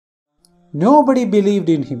Nobody believed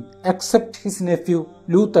in him except his nephew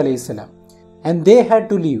Lut alayhi salam. And they had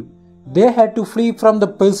to leave. They had to flee from the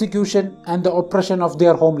persecution and the oppression of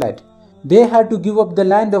their homeland. They had to give up the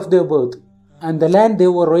land of their birth and the land they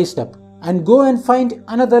were raised up and go and find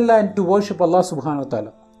another land to worship Allah subhanahu wa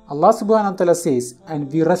ta'ala. Allah subhanahu wa ta'ala says,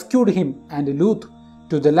 and we rescued him and Lut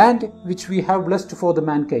to the land which we have blessed for the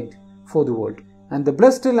mankind, for the world. And the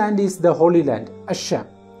blessed land is the holy land, Ash-Sham.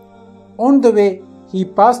 On the way, he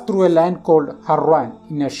passed through a land called Harran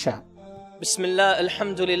in Ash-Sham. Bismillah,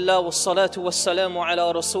 alhamdulillah, wassalatu wassalamu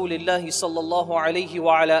ala rasulillahi sallallahu alayhi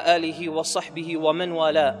wa ala alihi wa sahbihi wa man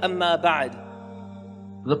wala, amma ba'd.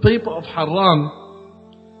 The people of Harran,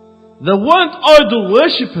 they weren't idol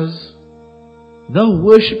worshippers. They were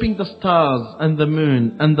worshipping the stars and the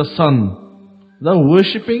moon and the sun. They were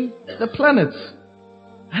worshipping the planets.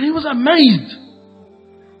 And he was amazed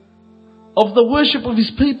of the worship of his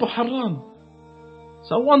people, Harran.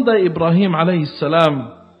 So one day Ibrahim alayhi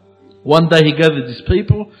salam, one day he gathered his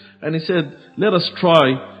people and he said, let us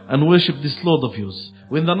try and worship this Lord of yours.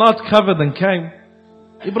 When the night covered and came,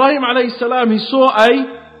 Ibrahim alayhi salam, he saw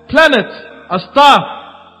a planet, a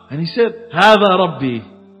star, and he said, Hada Rabbi,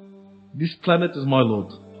 this planet is my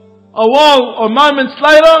Lord. A while or moments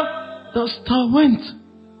later, the star went.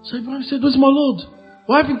 So Ibrahim said, where's my Lord?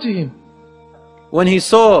 What happened to him? When he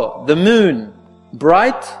saw the moon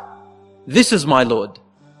bright, this is my Lord.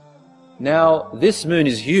 Now this moon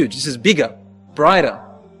is huge, this is bigger, brighter,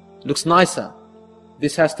 looks nicer.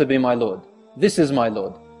 This has to be my Lord. This is my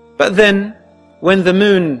Lord. But then, when the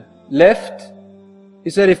moon left, he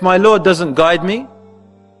said, if my Lord doesn't guide me,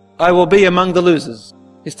 I will be among the losers.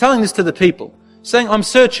 He's telling this to the people, saying, I'm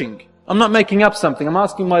searching. I'm not making up something. I'm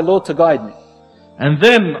asking my Lord to guide me. And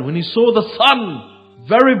then, when he saw the sun,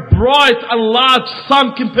 very bright and large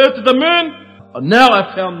sun compared to the moon, now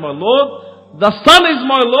I found my Lord. The sun is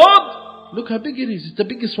my Lord. Look how big it is. It's the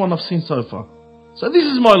biggest one I've seen so far. So this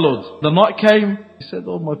is my Lord. The night came. He said,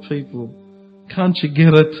 oh my people, can't you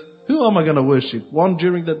get it? Who am I going to worship? One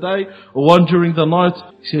during the day or one during the night?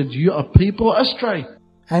 He said, you are people astray.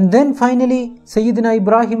 And then finally, Sayyidina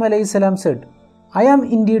Ibrahim alayhi salam said, I am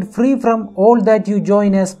indeed free from all that you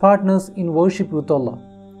join as partners in worship with Allah.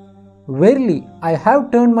 Verily, I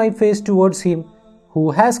have turned my face towards Him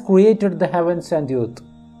who has created the heavens and the earth.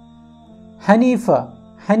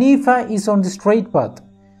 Hanifa is on the straight path,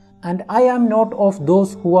 and I am not of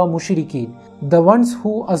those who are mushrikeen, the ones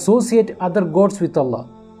who associate other gods with Allah.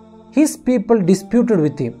 His people disputed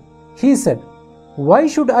with him. He said, why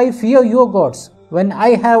should I fear your gods when I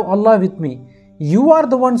have Allah with me? You are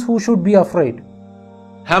the ones who should be afraid.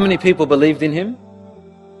 How many people believed in him?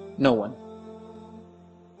 No one.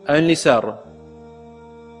 Only Sarah.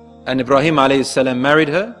 And Ibrahim alayhi salam married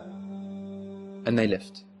her, and they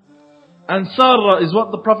left. And Sarah is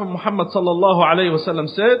what the Prophet Muhammad sallallahu alayhi wasallam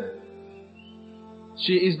said.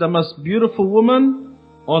 She is the most beautiful woman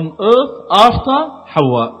on earth after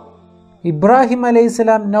Hawa. Ibrahim alayhi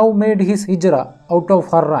salam now made his hijrah out of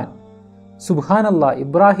Harran. Subhanallah,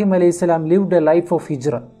 Ibrahim alayhi salam lived a life of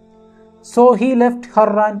hijrah. So he left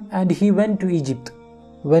Harran and he went to Egypt.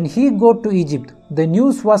 When he got to Egypt, the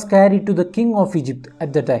news was carried to the king of Egypt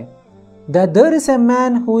at the time that there is a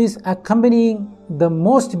man who is accompanying the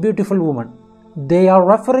most beautiful woman. They are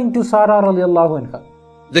referring to Sarah radiallahu anha.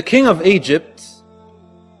 The king of Egypt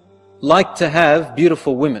liked to have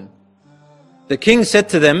beautiful women. The king said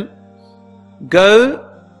to them, go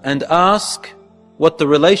and ask what the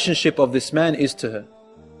relationship of this man is to her.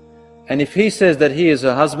 And if he says that he is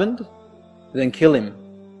her husband, then kill him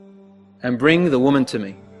and bring the woman to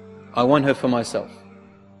me. I want her for myself.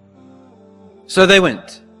 So they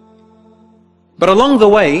went. But along the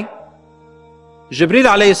way, Jibreel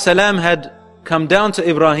alayhi salam had come down to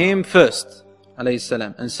Ibrahim first alayhi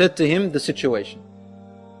salam and said to him the situation.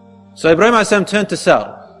 So Ibrahim alayhi salam turned to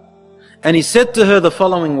Sarah and he said to her the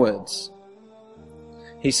following words.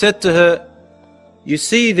 He said to her, you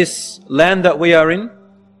see this land that we are in?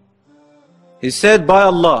 He said, by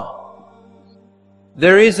Allah,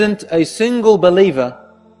 there isn't a single believer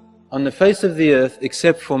on the face of the earth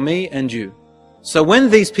except for me and you. So when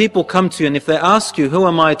these people come to you and if they ask you, who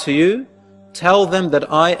am I to you? Tell them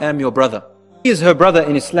that I am your brother. He is her brother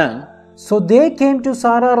in Islam. So they came to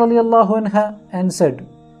Sarah radiallahu anha and said,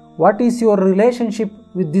 what is your relationship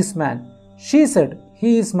with this man? She said,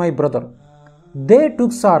 he is my brother. They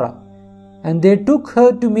took Sarah and they took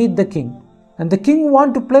her to meet the king. And the king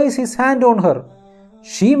wanted to place his hand on her.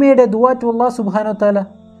 She made a dua to Allah subhanahu wa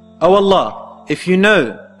ta'ala. Oh Allah, if you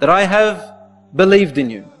know that I have believed in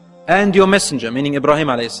you and your messenger, meaning Ibrahim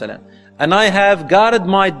alayhi salam, and I have guarded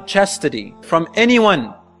my chastity from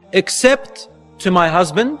anyone except to my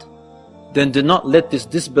husband, then do not let this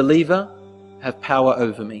disbeliever have power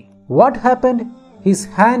over me. What happened? His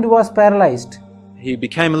hand was paralyzed. He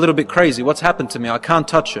became a little bit crazy. What's happened to me? I can't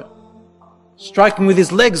touch it. Striking with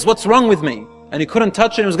his legs, what's wrong with me? And he couldn't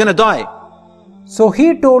touch it, he was going to die. So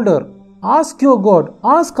he told her, ask your God,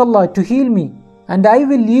 ask Allah to heal me, and I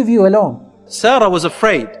will leave you alone. Sarah was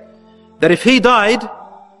afraid that if he died,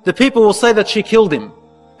 the people will say that she killed him,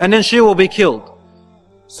 and then she will be killed.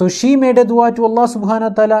 So she made a dua to Allah subhanahu wa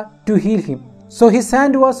ta'ala to heal him. So his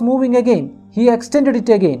hand was moving again. He extended it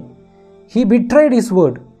again. He betrayed his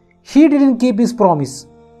word. He didn't keep his promise.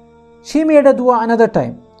 She made a dua another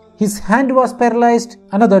time. His hand was paralyzed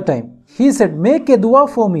another time. He said, make a dua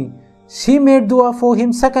for me. She made dua for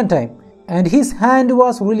him second time, and his hand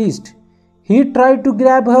was released. He tried to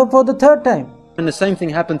grab her for the third time. And the same thing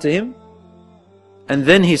happened to him. And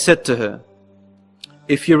then he said to her,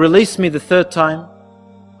 if you release me the third time,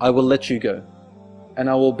 I will let you go, and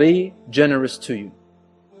I will be generous to you.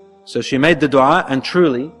 So she made the dua, and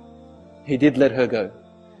truly, he did let her go.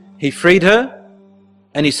 He freed her,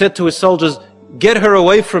 and he said to his soldiers, get her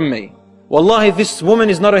away from me. Wallahi, this woman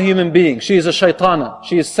is not a human being. She is a shaitana.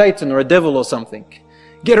 She is Satan or a devil or something.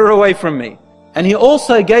 Get her away from me. And he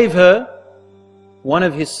also gave her one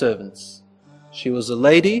of his servants. She was a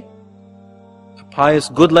lady, a pious,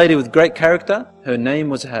 good lady with great character. Her name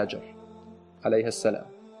was Hajar, alayhi salam.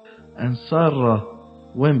 And Sarah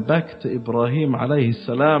went back to Ibrahim alayhi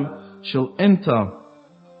salam. She'll enter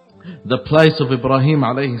the place of Ibrahim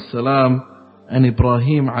alayhi salam, and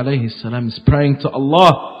Ibrahim alayhi salam is praying to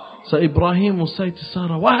Allah. So Ibrahim will say to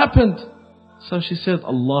Sarah, what happened? So she said,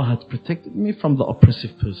 Allah had protected me from the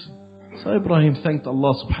oppressive person. So Ibrahim thanked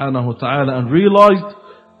Allah subhanahu wa ta'ala and realized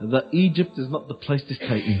that Egypt is not the place to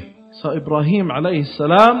take me. So Ibrahim alayhi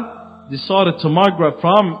salam decided to migrate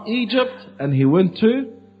from Egypt, and he went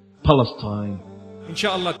to Palestine.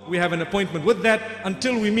 Inshallah, we have an appointment with that.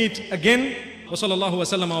 Until we meet again, وصلى الله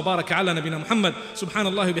وسلم وبارك على نبينا محمد سبحان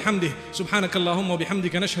الله بحمده سبحانك اللهم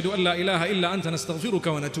وبحمدك نشهد أن لا إله إلا أنت نستغفرك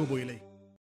ونتوب إليك.